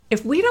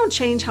If we don't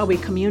change how we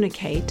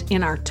communicate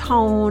in our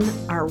tone,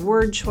 our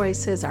word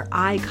choices, our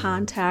eye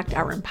contact,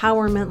 our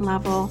empowerment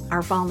level,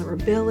 our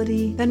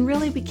vulnerability, then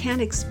really we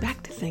can't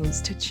expect things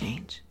to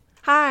change.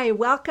 Hi,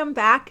 welcome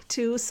back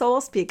to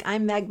Soul Speak.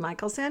 I'm Meg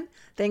Michelson.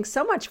 Thanks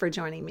so much for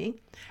joining me.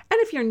 And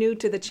if you're new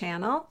to the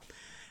channel,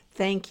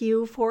 thank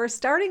you for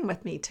starting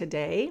with me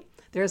today.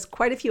 There's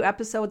quite a few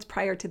episodes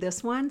prior to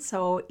this one,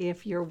 so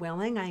if you're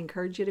willing, I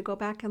encourage you to go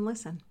back and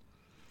listen.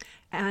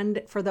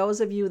 And for those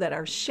of you that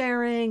are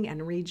sharing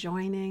and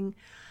rejoining,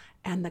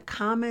 and the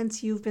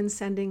comments you've been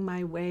sending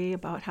my way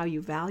about how you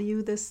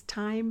value this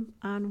time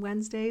on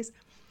Wednesdays,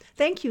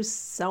 thank you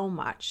so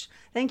much.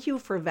 Thank you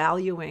for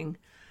valuing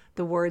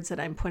the words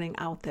that I'm putting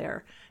out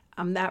there.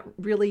 That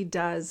really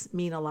does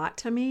mean a lot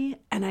to me,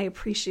 and I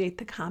appreciate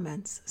the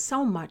comments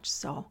so much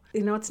so.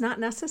 It's not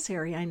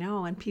necessary, I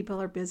know, and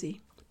people are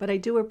busy, but I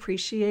do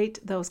appreciate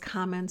those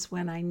comments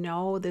when I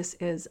know this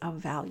is of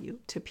value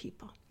to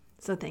people.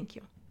 So thank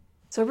you.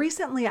 So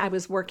recently I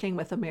was working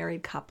with a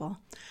married couple.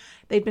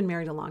 They'd been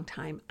married a long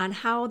time on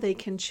how they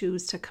can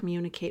choose to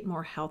communicate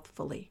more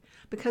healthfully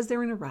because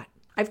they're in a rut.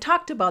 I've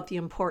talked about the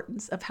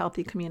importance of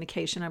healthy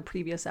communication on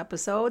previous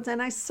episodes,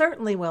 and I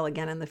certainly will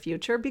again in the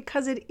future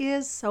because it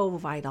is so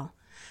vital.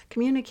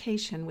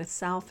 Communication with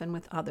self and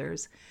with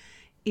others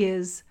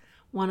is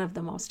one of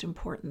the most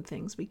important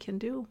things we can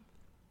do.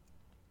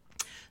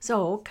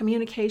 So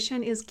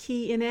communication is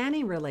key in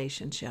any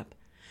relationship.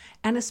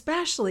 And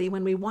especially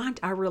when we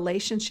want our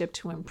relationship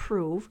to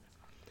improve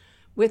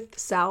with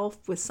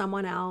self, with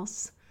someone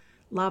else,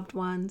 loved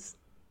ones,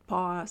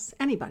 boss,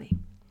 anybody.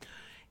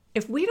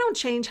 If we don't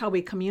change how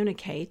we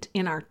communicate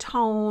in our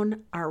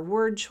tone, our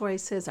word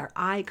choices, our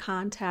eye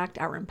contact,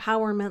 our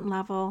empowerment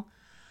level,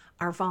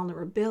 our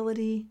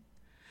vulnerability,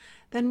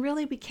 then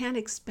really we can't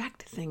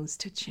expect things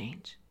to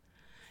change.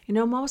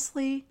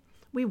 Mostly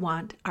we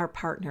want our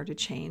partner to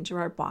change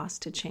or our boss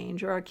to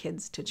change or our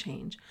kids to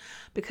change.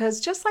 Because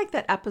just like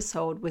that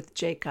episode with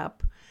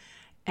Jacob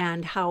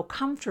and how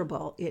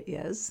comfortable it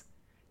is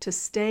to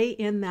stay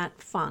in that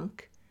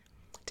funk,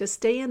 to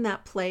stay in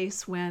that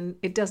place when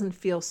it doesn't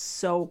feel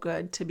so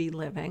good to be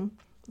living.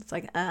 It's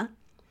like,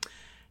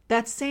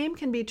 That same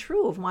can be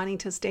true of wanting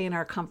to stay in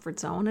our comfort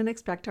zone and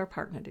expect our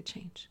partner to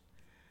change.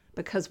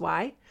 Because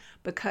why?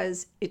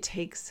 Because it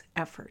takes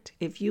effort.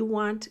 If you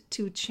want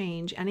to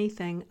change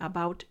anything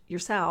about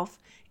yourself,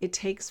 it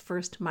takes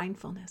first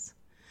mindfulness.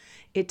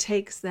 It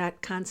takes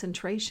that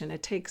concentration.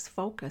 It takes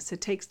focus. It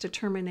takes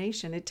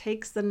determination. It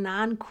takes the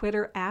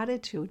non-quitter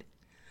attitude.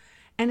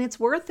 And it's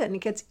worth it. And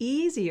it gets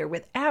easier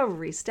with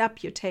every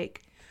step you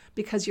take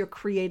because you're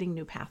creating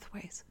new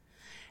pathways.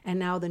 And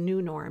now the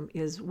new norm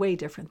is way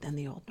different than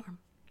the old norm.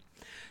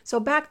 So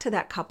back to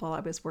that couple I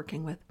was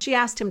working with. She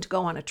asked him to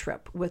go on a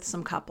trip with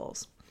some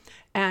couples.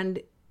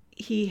 And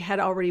he had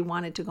already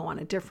wanted to go on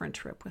a different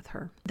trip with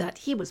her that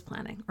he was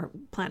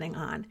planning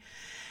on.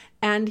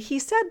 And he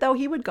said, though,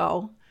 he would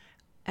go.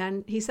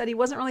 And he said he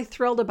wasn't really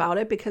thrilled about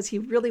it because he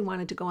really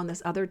wanted to go on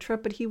this other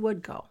trip, but he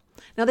would go.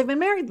 Now, they've been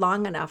married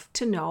long enough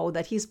to know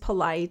that he's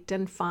polite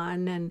and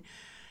fun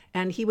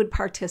and he would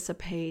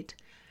participate.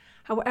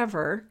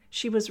 However,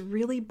 she was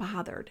really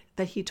bothered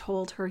that he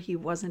told her he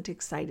wasn't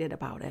excited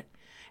about it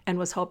and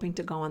was hoping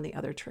to go on the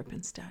other trip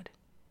instead.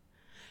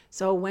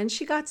 So when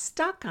she got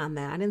stuck on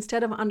that,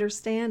 instead of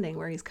understanding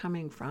where he's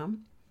coming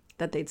from,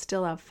 that they'd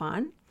still have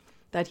fun,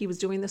 that he was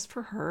doing this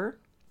for her,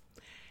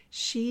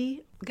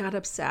 she got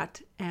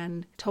upset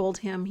and told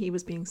him he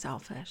was being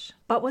selfish.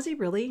 But was he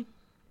really?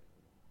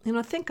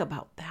 Think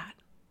about that.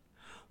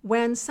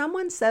 When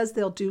someone says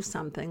they'll do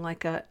something,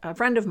 like a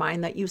friend of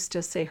mine that used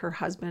to say her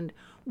husband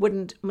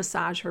wouldn't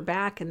massage her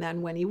back, and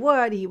then when he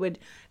would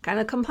kind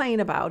of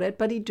complain about it,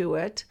 but he'd do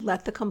it.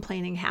 Let the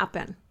complaining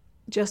happen.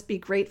 Just be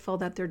grateful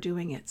that they're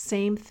doing it.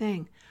 Same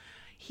thing.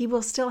 He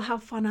will still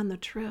have fun on the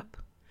trip.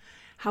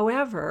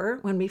 However,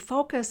 when we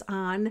focus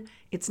on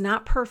it's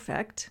not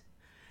perfect,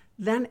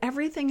 then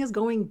everything is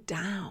going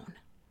down.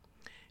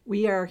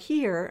 We are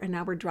here and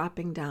now we're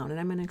dropping down, and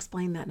I'm going to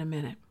explain that in a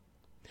minute.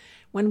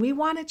 When we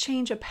want to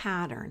change a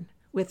pattern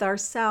with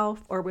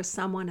ourselves or with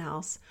someone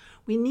else,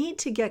 we need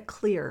to get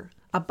clear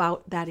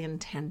about that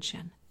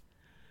intention.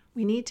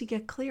 We need to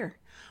get clear.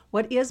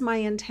 What is my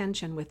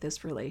intention with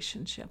this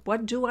relationship?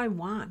 What do I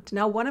want?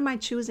 Now, what am I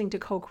choosing to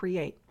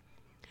co-create?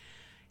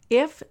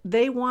 If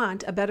they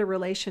want a better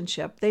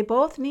relationship, they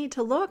both need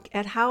to look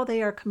at how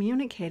they are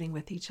communicating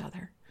with each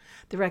other.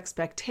 Their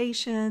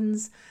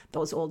expectations,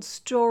 those old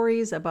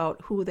stories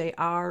about who they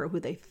are, or who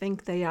they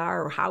think they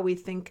are, or how we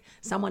think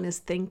someone is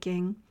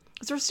thinking.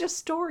 There's just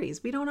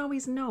stories. We don't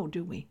always know,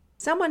 do we?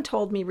 Someone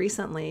told me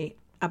recently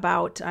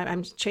about,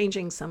 I'm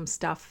changing some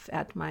stuff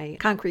at my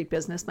concrete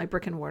business, my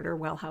brick and mortar,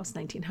 Well House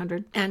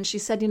 1900. And she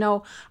said,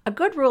 a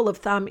good rule of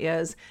thumb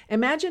is,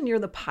 imagine you're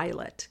the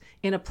pilot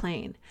in a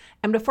plane.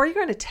 And before you're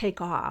going to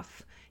take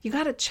off, you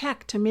got to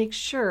check to make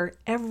sure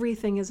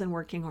everything is in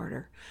working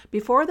order.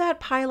 Before that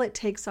pilot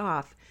takes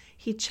off,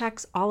 He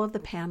checks all of the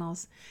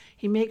panels.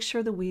 He makes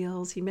sure the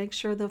wheels, he makes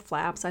sure the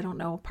flaps, I don't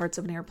know, parts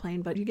of an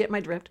airplane, but you get my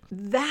drift.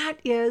 That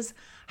is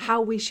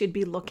how we should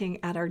be looking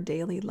at our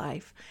daily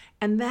life.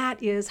 And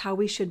that is how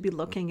we should be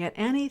looking at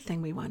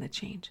anything we want to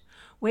change.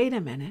 Wait a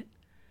minute.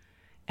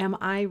 Am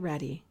I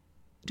ready?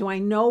 Do I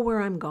know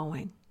where I'm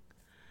going?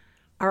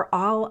 Are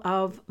all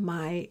of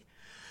my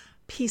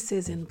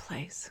pieces in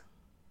place?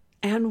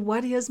 And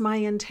what is my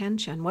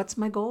intention? What's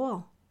my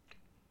goal?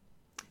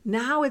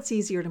 Now it's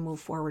easier to move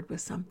forward with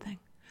something,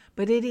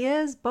 but it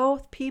is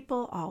both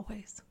people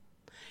always.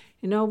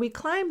 We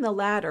climb the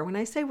ladder. When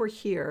I say we're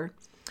here,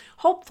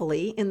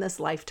 hopefully in this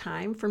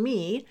lifetime, for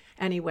me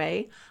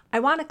anyway, I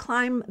want to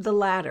climb the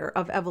ladder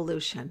of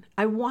evolution.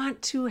 I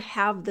want to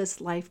have this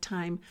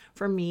lifetime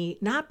for me,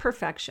 not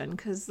perfection,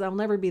 because I'll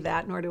never be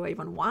that, nor do I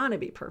even want to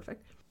be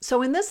perfect.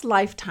 So in this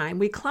lifetime,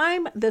 we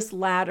climb this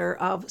ladder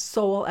of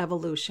soul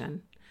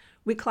evolution.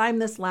 We climb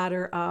this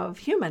ladder of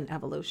human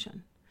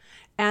evolution.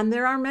 And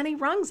there are many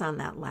rungs on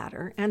that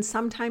ladder, and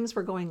sometimes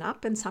we're going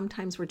up and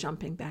sometimes we're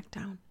jumping back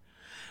down.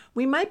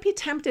 We might be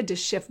tempted to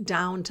shift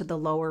down to the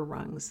lower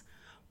rungs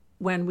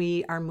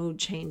when our mood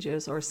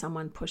changes or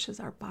someone pushes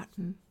our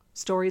button.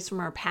 Stories from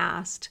our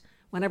past,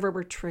 whenever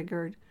we're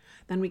triggered,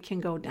 then we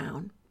can go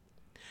down.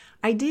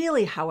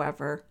 Ideally,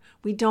 however,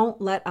 we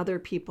don't let other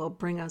people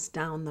bring us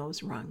down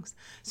those rungs.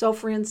 So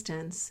for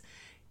instance,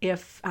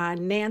 if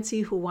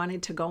Nancy, who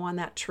wanted to go on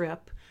that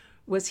trip,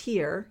 was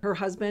here, her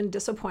husband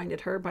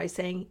disappointed her by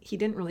saying he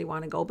didn't really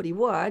want to go, but he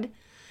would.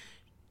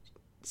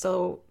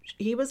 So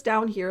he was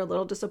down here a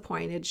little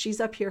disappointed. She's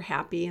up here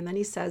happy. And then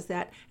he says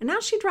that, and now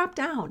she dropped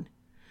down.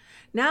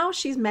 Now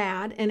she's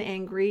mad and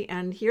angry.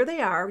 And here they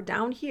are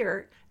down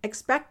here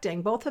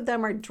expecting, both of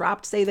them are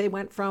dropped. Say they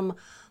went from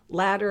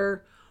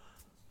ladder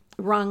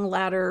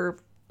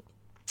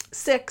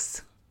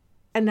 6,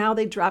 and now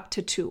they dropped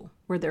to 2,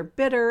 where they're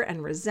bitter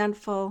and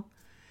resentful.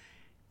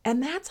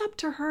 And that's up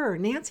to her.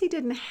 Nancy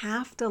didn't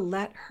have to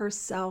let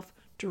herself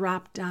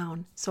drop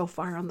down so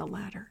far on the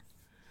ladder.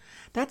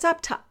 That's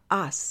up to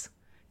us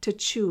to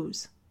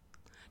choose.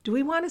 Do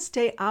we want to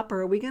stay up,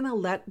 or are we going to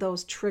let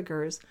those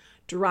triggers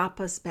drop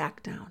us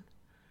back down?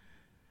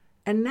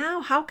 And now,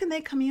 how can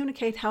they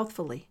communicate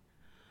healthfully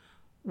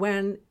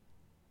when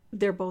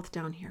they're both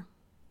down here?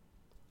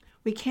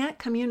 We can't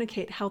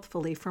communicate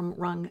healthfully from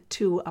rung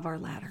 2 of our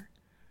ladder.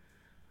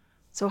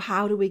 So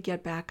how do we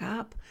get back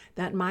up?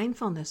 That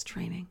mindfulness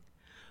training.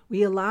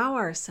 We allow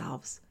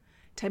ourselves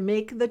to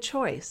make the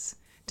choice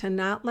to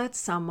not let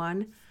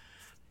someone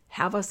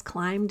have us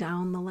climb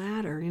down the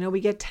ladder. We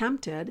get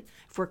tempted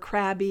if we're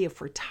crabby,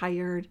 if we're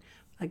tired,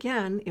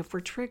 again, if we're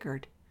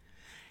triggered.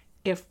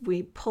 If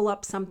we pull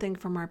up something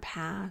from our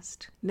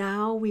past,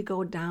 now we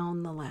go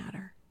down the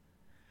ladder.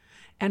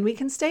 And we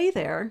can stay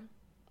there,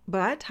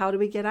 but how do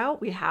we get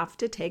out? We have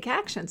to take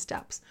action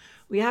steps.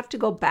 We have to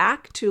go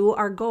back to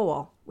our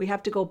goal. We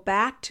have to go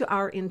back to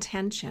our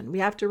intention. We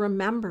have to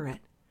remember it.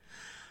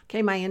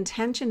 Okay, my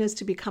intention is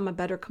to become a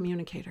better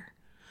communicator.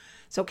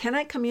 So can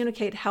I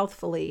communicate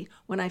healthfully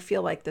when I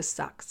feel like this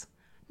sucks?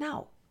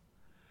 No.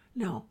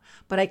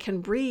 But I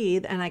can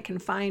breathe and I can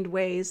find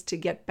ways to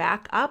get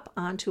back up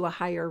onto a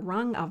higher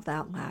rung of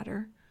that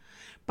ladder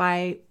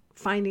by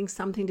finding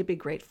something to be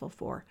grateful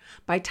for,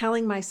 by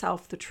telling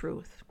myself the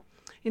truth.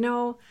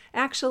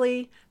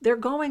 Actually, they're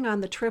going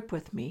on the trip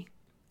with me.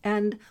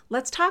 And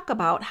let's talk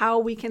about how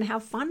we can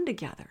have fun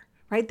together,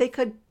 right? They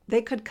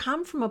could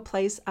come from a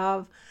place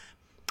of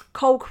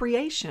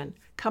co-creation,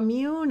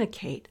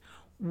 communicate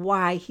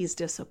why he's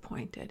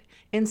disappointed,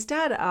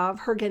 instead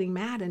of her getting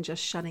mad and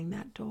just shutting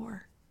that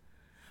door.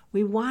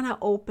 We want to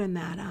open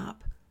that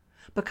up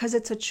because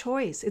it's a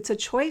choice. It's a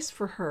choice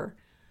for her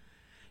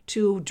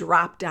to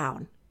drop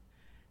down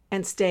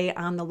and stay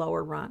on the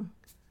lower rung.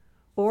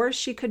 Or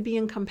she could be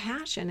in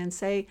compassion and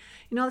say,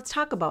 let's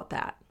talk about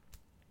that.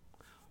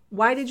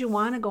 Why did you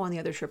want to go on the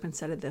other trip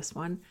instead of this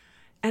one?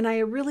 And I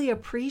really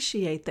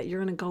appreciate that you're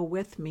going to go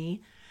with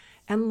me.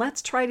 And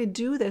let's try to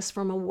do this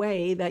from a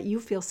way that you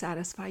feel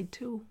satisfied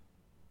too.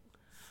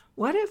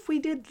 What if we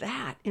did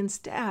that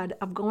instead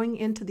of going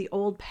into the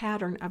old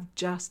pattern of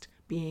just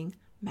being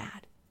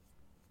mad?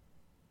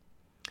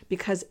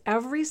 Because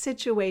every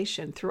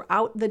situation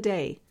throughout the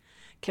day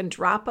can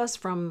drop us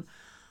from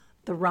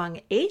the rung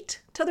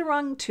 8 to the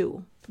rung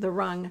 2, the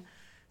rung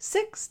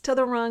 6 to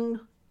the rung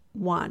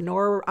 1,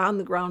 or on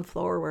the ground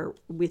floor where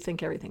we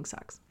think everything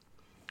sucks.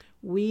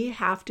 We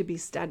have to be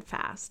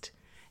steadfast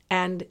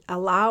and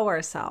allow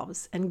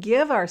ourselves and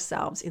give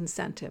ourselves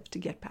incentive to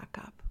get back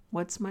up.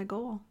 What's my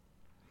goal?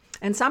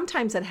 And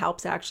sometimes it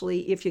helps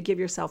actually if you give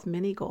yourself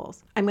mini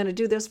goals. I'm going to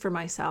do this for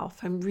myself.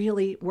 I'm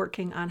really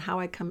working on how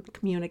I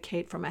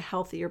communicate from a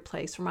healthier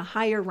place, from a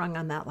higher rung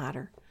on that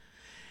ladder.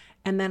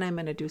 And then I'm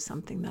going to do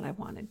something that I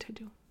wanted to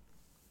do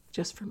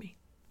just for me.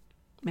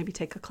 Maybe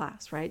take a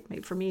class, right?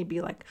 Maybe for me, it'd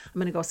be like, I'm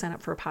going to go sign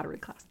up for a pottery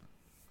class.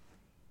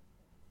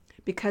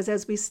 Because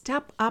as we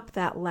step up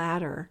that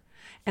ladder,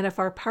 and if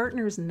our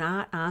partner's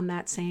not on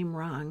that same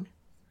rung,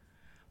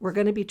 we're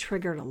going to be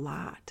triggered a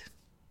lot.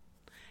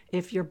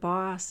 If your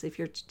boss, if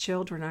your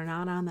children are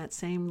not on that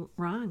same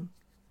rung,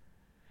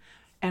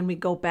 And we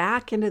go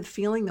back into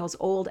feeling those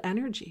old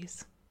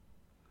energies,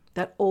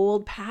 that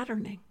old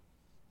patterning.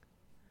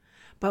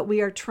 But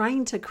we are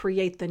trying to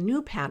create the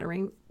new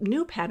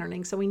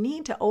patterning. So we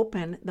need to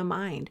open the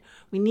mind.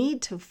 We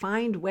need to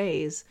find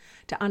ways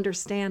to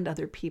understand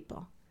other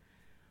people.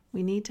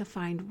 We need to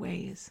find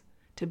ways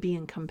to be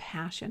in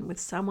compassion with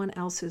someone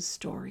else's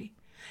story.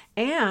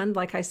 And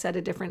like I said,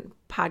 a different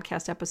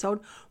podcast episode,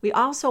 we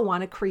also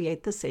want to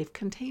create the safe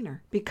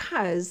container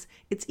because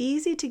it's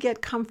easy to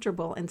get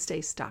comfortable and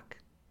stay stuck.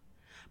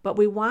 But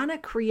we want to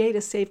create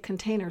a safe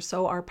container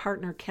so our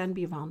partner can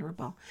be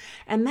vulnerable.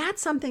 And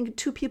that's something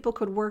two people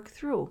could work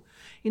through.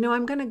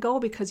 I'm going to go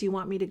because you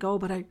want me to go,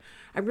 but I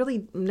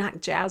really am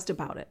not jazzed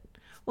about it.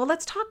 Well,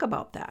 let's talk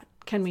about that.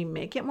 Can we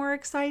make it more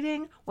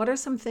exciting? What are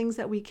some things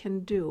that we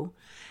can do?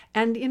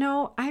 And,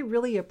 I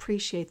really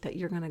appreciate that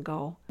you're going to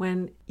go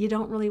when you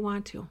don't really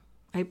want to.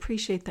 I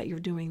appreciate that you're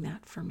doing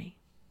that for me.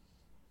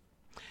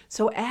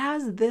 So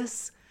as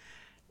this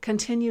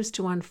continues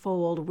to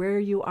unfold, where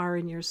you are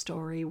in your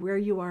story, where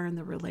you are in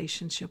the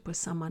relationship with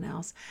someone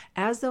else,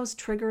 as those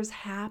triggers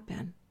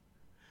happen,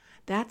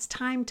 that's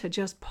time to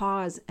just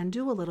pause and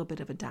do a little bit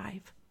of a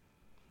dive.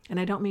 And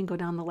I don't mean go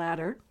down the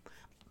ladder.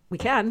 We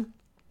can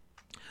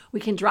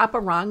drop a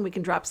rung, we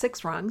can drop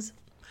 6 rungs,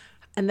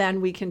 and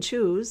then we can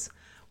choose,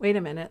 wait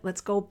a minute,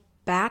 let's go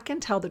back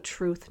and tell the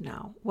truth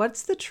now.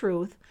 What's the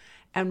truth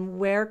and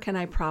where can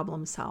I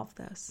problem solve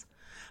this?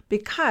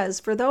 Because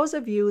for those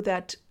of you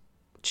that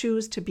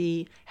choose to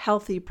be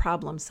healthy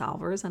problem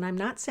solvers, and I'm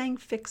not saying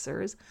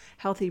fixers,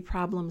 healthy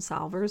problem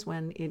solvers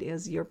when it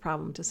is your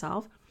problem to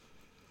solve,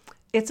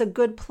 it's a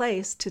good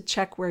place to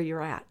check where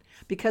you're at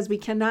because we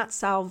cannot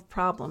solve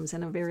problems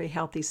in a very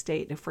healthy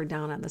state if we're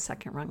down on the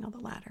second rung of the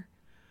ladder.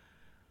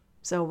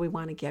 So we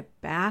want to get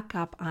back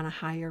up on a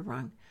higher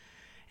rung.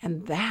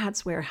 And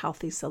that's where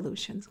healthy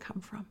solutions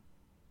come from.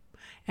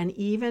 And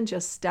even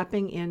just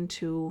stepping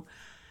into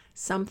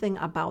something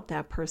about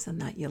that person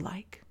that you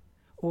like,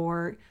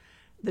 or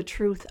the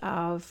truth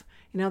of,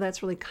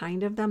 that's really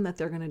kind of them that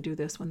they're going to do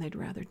this when they'd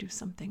rather do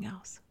something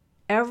else.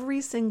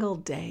 Every single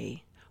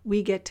day,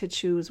 we get to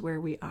choose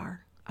where we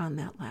are on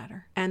that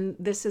ladder. And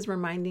this is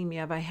reminding me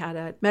of, I had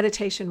a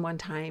meditation one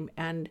time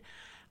and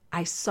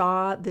I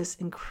saw this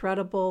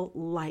incredible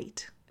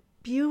light,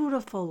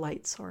 beautiful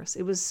light source.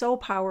 It was so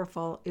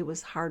powerful, it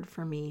was hard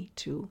for me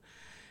to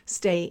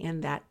stay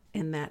in that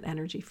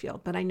energy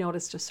field. But I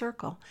noticed a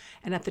circle.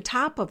 And at the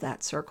top of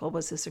that circle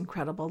was this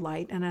incredible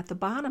light. And at the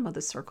bottom of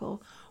the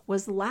circle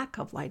was lack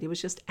of light. It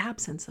was just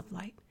absence of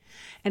light.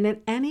 And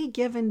at any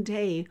given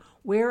day,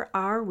 where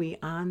are we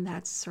on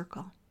that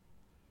circle?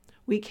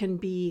 We can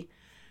be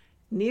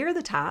near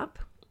the top.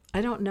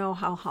 I don't know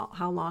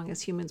how long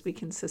as humans we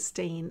can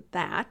sustain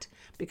that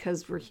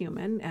because we're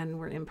human and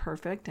we're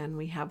imperfect and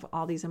we have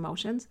all these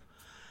emotions.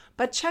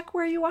 But check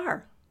where you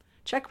are.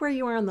 Check where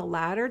you are on the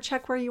ladder.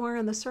 Check where you are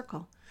in the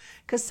circle.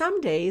 Because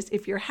some days,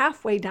 if you're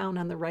halfway down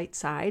on the right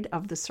side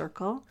of the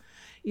circle,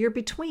 you're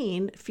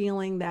between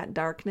feeling that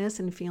darkness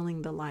and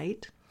feeling the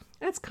light.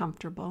 That's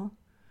comfortable.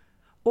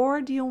 Or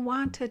do you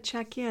want to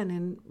check in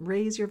and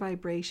raise your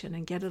vibration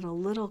and get it a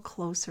little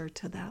closer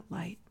to that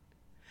light?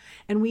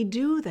 And we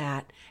do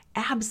that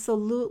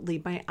absolutely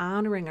by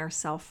honoring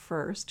ourselves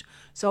first.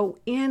 So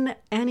in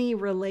any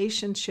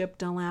relationship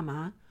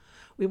dilemma,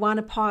 we want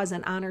to pause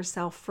and honor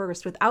self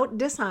first without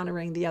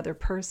dishonoring the other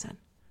person.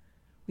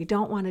 We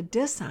don't want to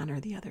dishonor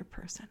the other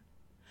person.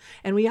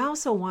 And we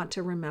also want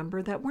to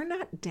remember that we're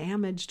not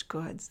damaged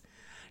goods.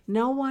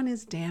 No one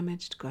is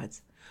damaged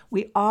goods.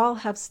 We all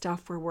have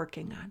stuff we're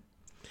working on.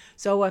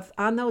 So if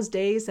on those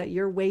days that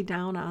you're way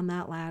down on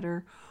that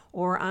ladder,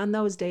 or on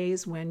those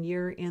days when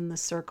you're in the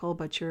circle,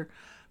 but you're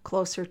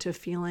closer to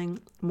feeling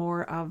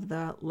more of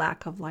the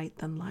lack of light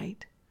than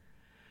light,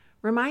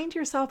 remind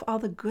yourself all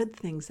the good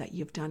things that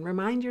you've done.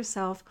 Remind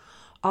yourself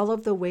all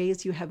of the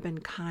ways you have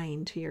been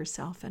kind to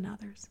yourself and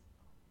others.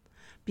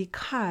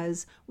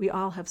 Because we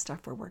all have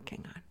stuff we're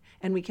working on.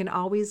 And we can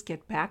always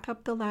get back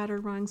up the ladder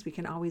rungs. We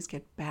can always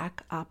get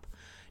back up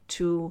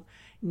to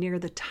near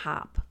the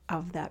top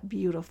of that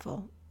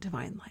beautiful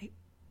divine light.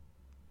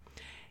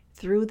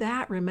 Through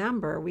that,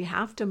 remember, we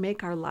have to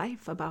make our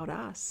life about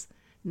us,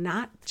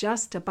 not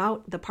just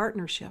about the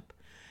partnership.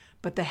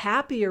 But the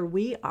happier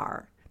we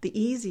are, the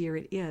easier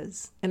it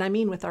is. And I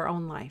mean with our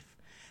own life.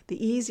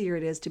 The easier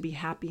it is to be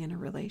happy in a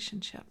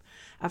relationship.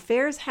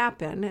 Affairs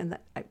happen, and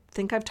I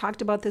think I've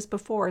talked about this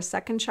before,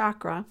 second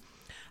chakra.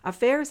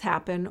 Affairs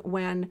happen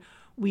when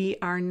we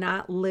are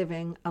not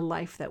living a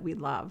life that we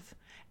love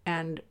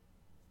and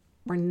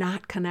we're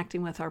not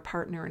connecting with our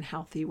partner in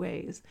healthy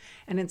ways.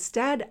 And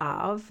instead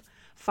of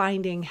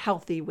finding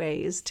healthy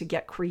ways to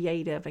get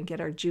creative and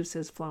get our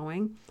juices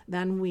flowing,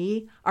 then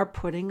we are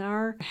putting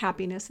our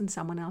happiness in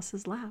someone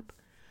else's lap.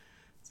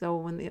 So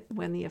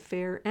when the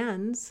affair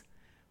ends,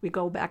 we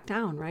go back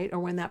down, right? Or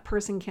when that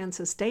person can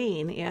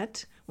sustain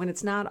it, when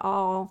it's not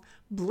all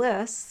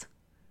bliss,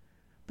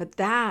 but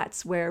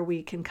that's where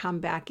we can come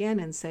back in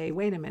and say,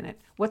 wait a minute,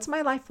 what's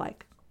my life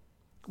like?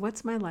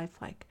 What's my life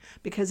like?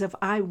 Because if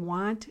I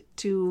want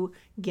to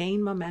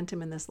gain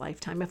momentum in this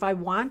lifetime, if I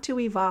want to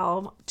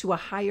evolve to a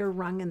higher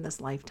rung in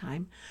this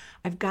lifetime,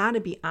 I've got to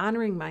be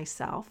honoring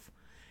myself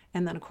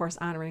and then, of course,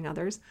 honoring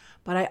others.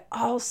 But I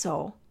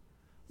also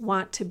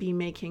want to be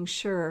making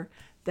sure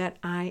that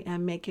I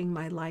am making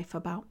my life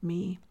about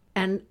me.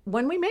 And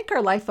when we make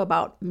our life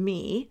about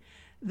me,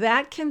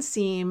 that can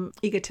seem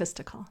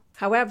egotistical.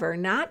 However,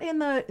 not in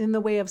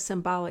the way of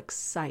symbolic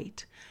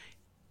sight.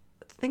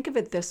 Think of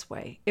it this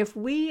way. If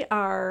we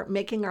are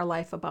making our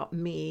life about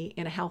me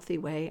in a healthy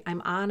way,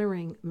 I'm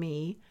honoring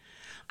me,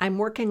 I'm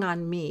working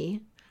on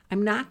me,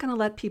 I'm not going to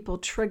let people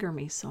trigger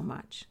me so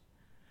much.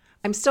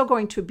 I'm still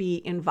going to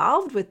be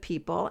involved with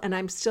people, and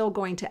I'm still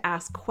going to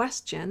ask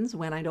questions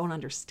when I don't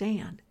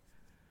understand,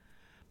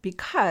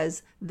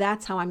 because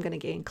that's how I'm going to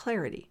gain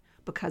clarity.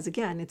 Because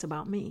again, it's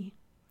about me.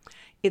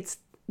 It's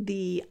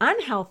the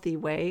unhealthy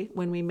way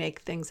when we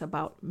make things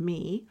about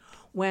me,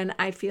 when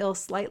I feel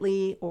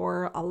slightly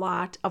or a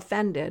lot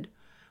offended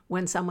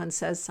when someone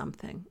says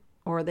something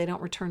or they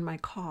don't return my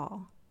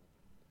call.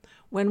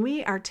 When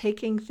we are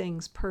taking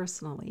things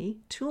personally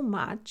too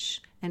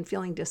much and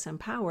feeling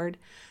disempowered,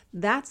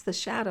 that's the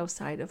shadow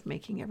side of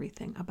making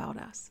everything about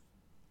us.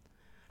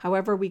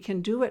 However, we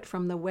can do it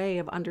from the way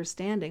of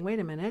understanding, wait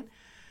a minute,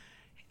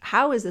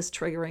 how is this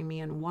triggering me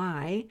and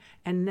why?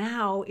 And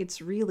now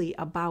it's really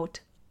about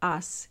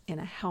us in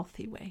a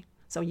healthy way.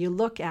 So you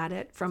look at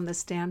it from the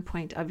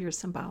standpoint of your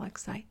symbolic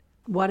sight.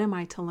 What am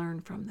I to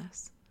learn from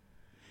this?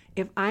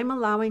 If I'm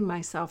allowing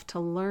myself to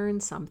learn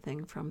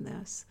something from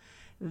this,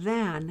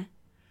 then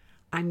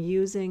I'm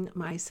using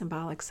my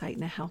symbolic sight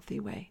in a healthy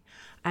way.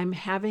 I'm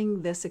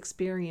having this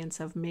experience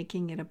of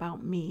making it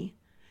about me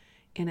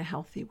in a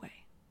healthy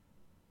way.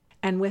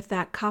 And with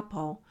that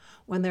couple,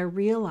 when they're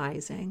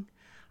realizing,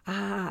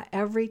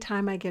 every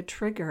time I get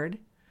triggered,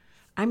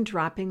 I'm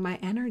dropping my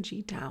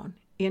energy down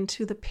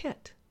into the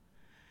pit.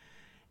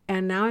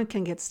 And now I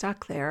can get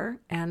stuck there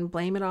and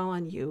blame it all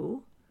on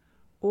you.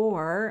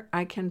 Or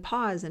I can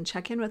pause and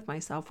check in with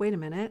myself. Wait a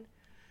minute.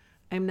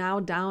 I'm now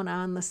down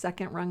on the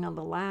second rung of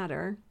the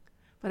ladder,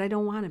 but I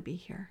don't want to be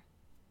here.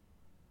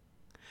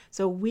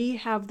 So we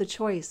have the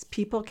choice.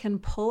 People can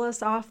pull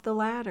us off the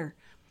ladder.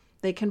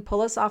 They can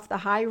pull us off the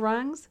high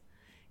rungs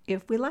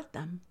if we let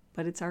them,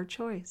 but it's our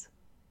choice.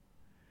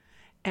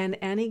 And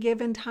any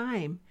given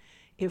time,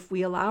 if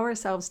we allow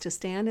ourselves to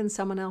stand in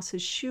someone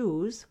else's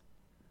shoes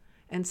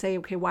and say,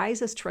 okay, why is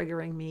this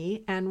triggering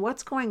me? And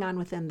what's going on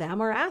within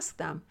them? Or ask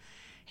them,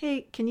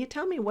 hey, can you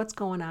tell me what's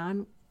going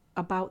on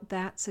about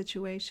that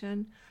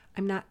situation?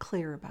 I'm not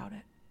clear about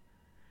it.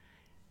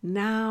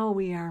 Now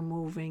we are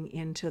moving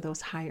into those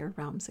higher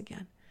realms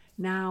again.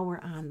 Now we're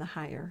on the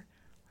higher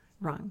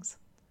rungs.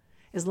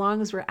 As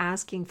long as we're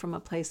asking from a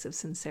place of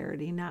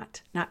sincerity,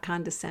 not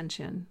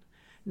condescension,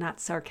 not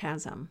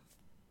sarcasm,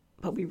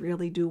 but we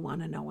really do want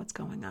to know what's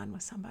going on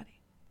with somebody.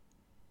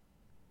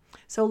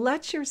 So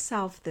let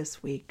yourself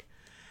this week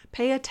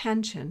pay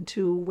attention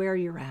to where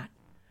you're at.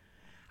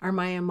 Are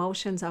my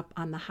emotions up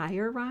on the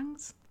higher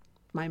rungs?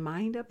 My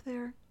mind up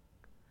there?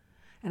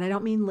 And I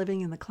don't mean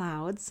living in the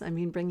clouds. I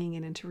mean bringing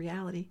it into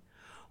reality.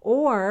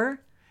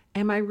 Or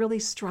am I really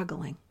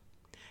struggling?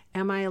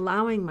 Am I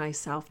allowing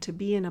myself to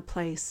be in a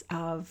place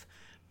of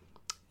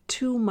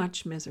too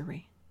much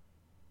misery?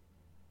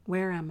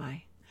 Where am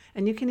I?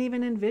 And you can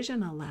even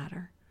envision a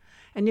ladder.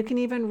 And you can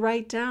even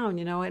write down,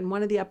 in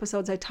one of the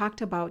episodes I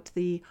talked about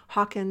the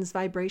Hawkins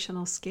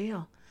vibrational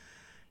scale.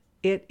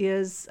 It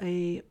is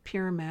a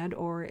pyramid,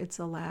 or it's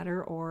a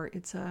ladder, or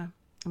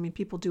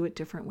people do it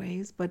different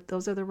ways, but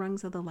those are the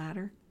rungs of the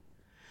ladder.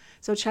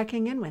 So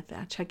checking in with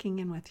that, checking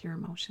in with your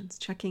emotions,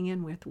 checking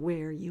in with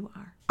where you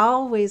are.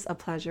 Always a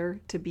pleasure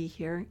to be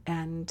here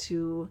and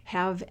to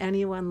have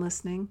anyone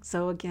listening.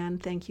 So again,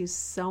 thank you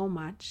so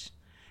much.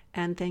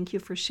 And thank you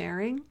for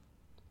sharing.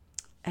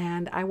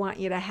 And I want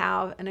you to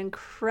have an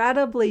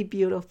incredibly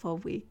beautiful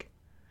week,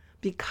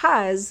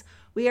 because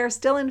we are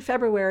still in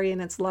February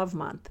and it's Love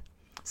Month.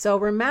 So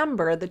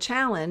remember the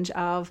challenge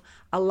of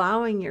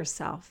allowing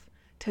yourself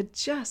to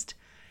just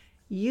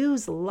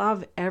use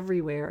love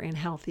everywhere in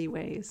healthy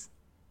ways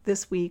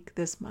this week,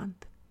 this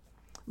month.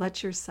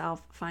 Let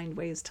yourself find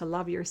ways to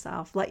love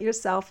yourself. Let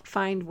yourself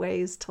find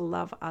ways to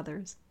love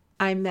others.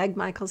 I'm Meg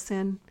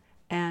Michelson,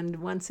 and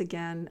once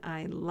again,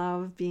 I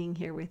love being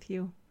here with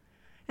you.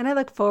 And I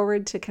look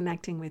forward to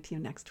connecting with you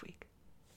next week.